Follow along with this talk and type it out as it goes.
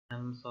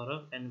I'm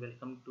Saurav and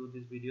welcome to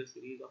this video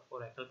series of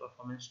Oracle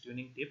Performance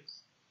Tuning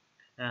Tips.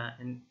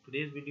 In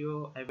today's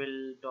video, I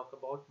will talk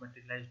about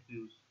materialized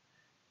views.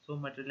 So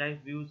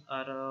materialized views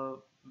are a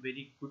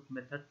very good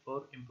method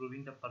for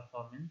improving the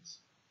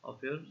performance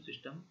of your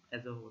system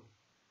as a whole.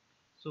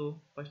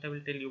 So first I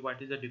will tell you what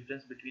is the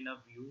difference between a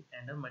view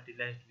and a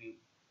materialized view.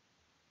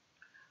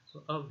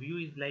 So a view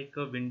is like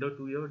a window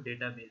to your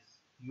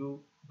database.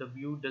 The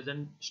view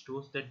doesn't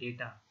stores the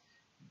data,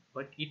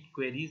 but it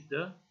queries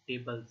the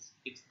tables.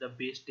 It's the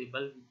base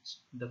table which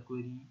the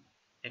query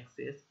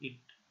accesses.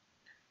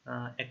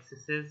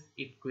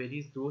 It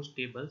queries those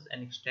tables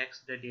and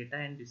extracts the data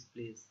and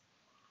displays.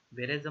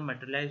 Whereas a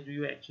materialized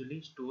view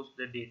actually stores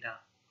the data.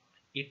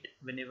 It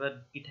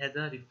whenever it has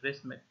a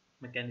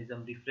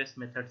mechanism, refresh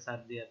methods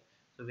are there.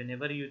 So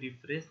whenever you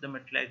refresh the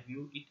materialized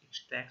view, it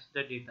extracts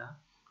the data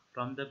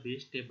from the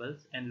base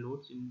tables and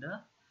loads in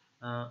the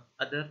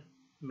other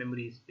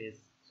memory space.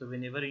 So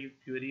whenever you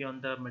query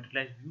on the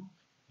materialized view,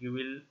 you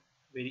will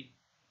very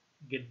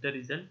get the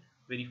result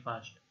very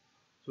fast.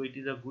 So it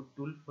is a good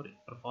tool for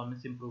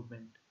performance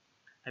improvement.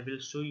 I will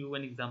show you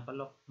an example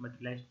of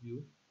materialized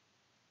view.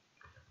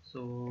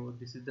 So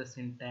this is the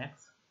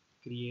syntax: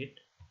 create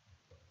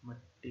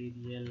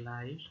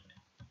materialized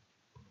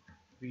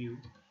view.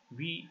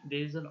 There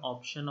is an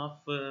option of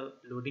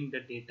loading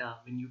the data.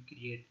 When you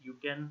create, you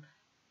can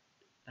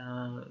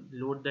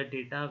load the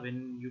data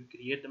when you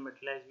create the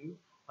materialized view,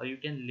 or you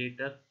can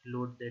later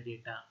load the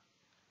data.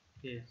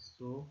 Okay,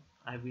 so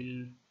I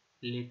will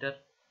later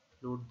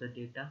load the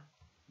data.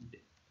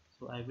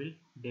 So I will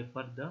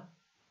defer the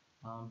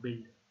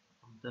build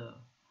of the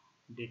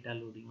data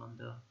loading on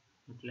the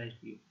materialized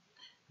view.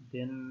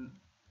 Then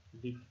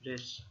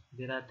refresh.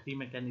 There are three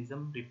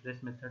mechanism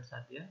refresh methods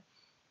are there: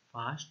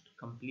 fast,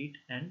 complete,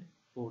 and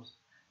force.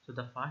 So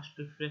the fast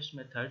refresh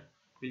method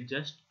will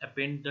just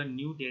append the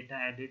new data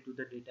added to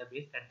the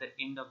database at the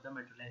end of the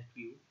materialized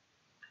view,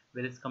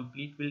 whereas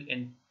complete will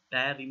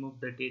entire remove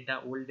the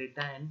old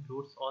data and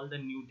loads all the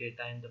new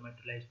data in the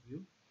materialized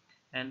view,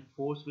 and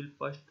force will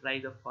first try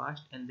the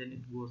fast and then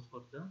it goes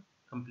for the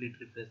complete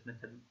refresh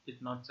method.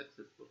 It's not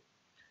successful.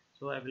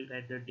 So I will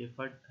write the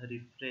deferred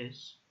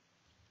refresh.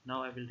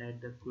 Now I will write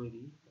the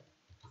query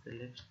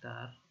select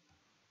star.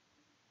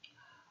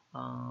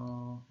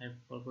 I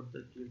forgot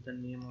to give the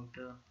name of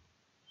the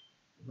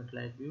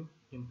materialized view.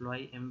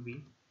 Employee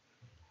MV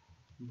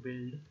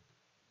build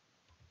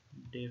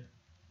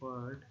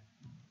deferred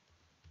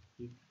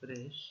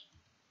refresh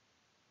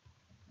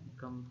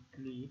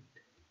complete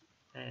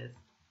as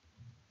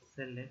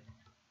select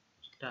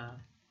star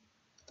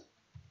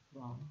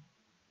from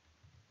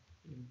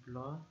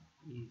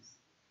employees.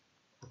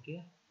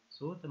 Okay,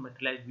 so the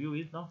materialized view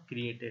is now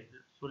created.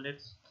 So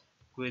let's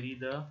query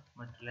the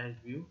materialized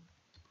view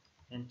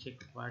and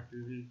check what we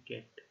will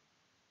get.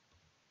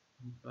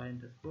 Employee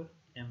underscore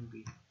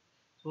MV.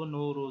 So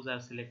no rows are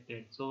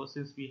selected. So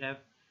since we have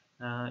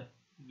uh,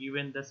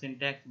 given the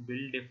syntax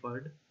build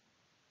deferred,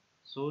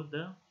 so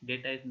the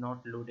data is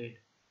not loaded.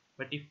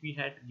 But if we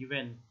had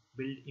given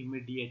build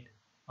immediate,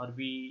 or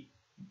we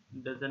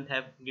doesn't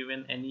have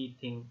given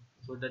anything,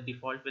 so the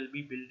default will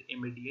be build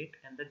immediate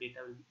and the data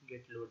will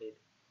get loaded.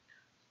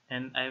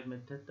 And I have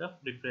method of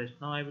refresh.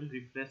 Now I will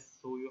refresh,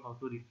 show you how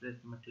to refresh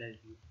the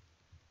materialized view.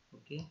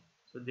 Okay,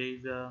 so there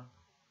is a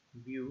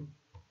view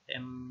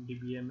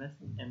mdbms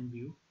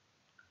mview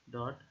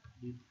dot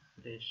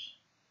refresh.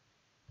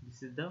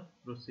 This is the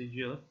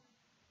procedure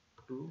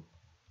to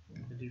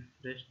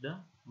refresh the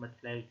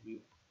materialized view.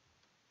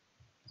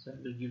 So I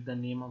will give the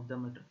name of the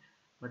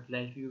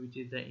materialized view, which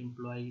is the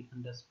employee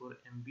underscore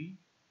mv.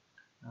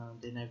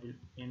 Then I will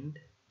end,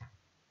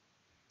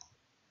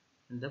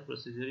 and the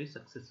procedure is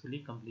successfully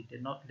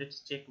completed. Now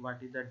let's check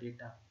what is the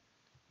data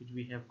which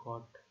we have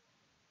got.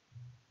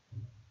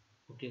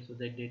 Okay, so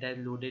the data is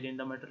loaded in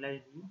the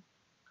materialized view.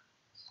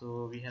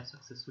 So we have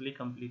successfully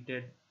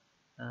completed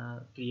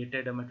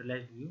created a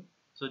materialized view.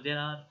 So there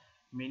are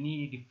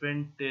many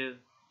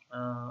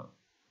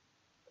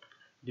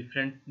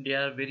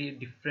there are very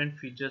different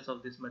features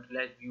of this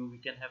materialized view. We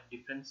can have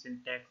different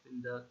syntax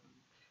in the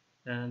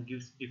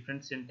gives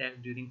different syntax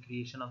during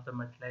creation of the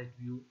materialized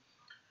view.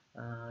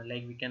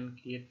 Like we can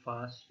create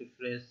fast,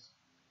 refresh,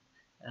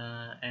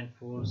 and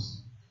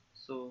force.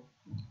 So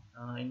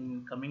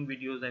in coming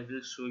videos I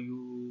will show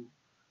you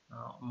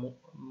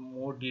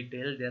more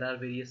detail. There are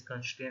various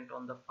constraints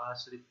on the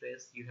fast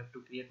refresh. You have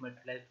to create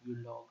materialized view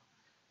log.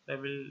 So I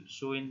will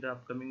show in the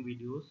upcoming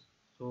videos.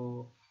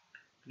 So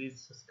please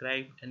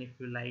subscribe, and if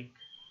you like,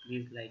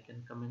 please like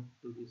and comment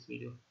to this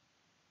video.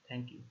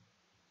 Thank you.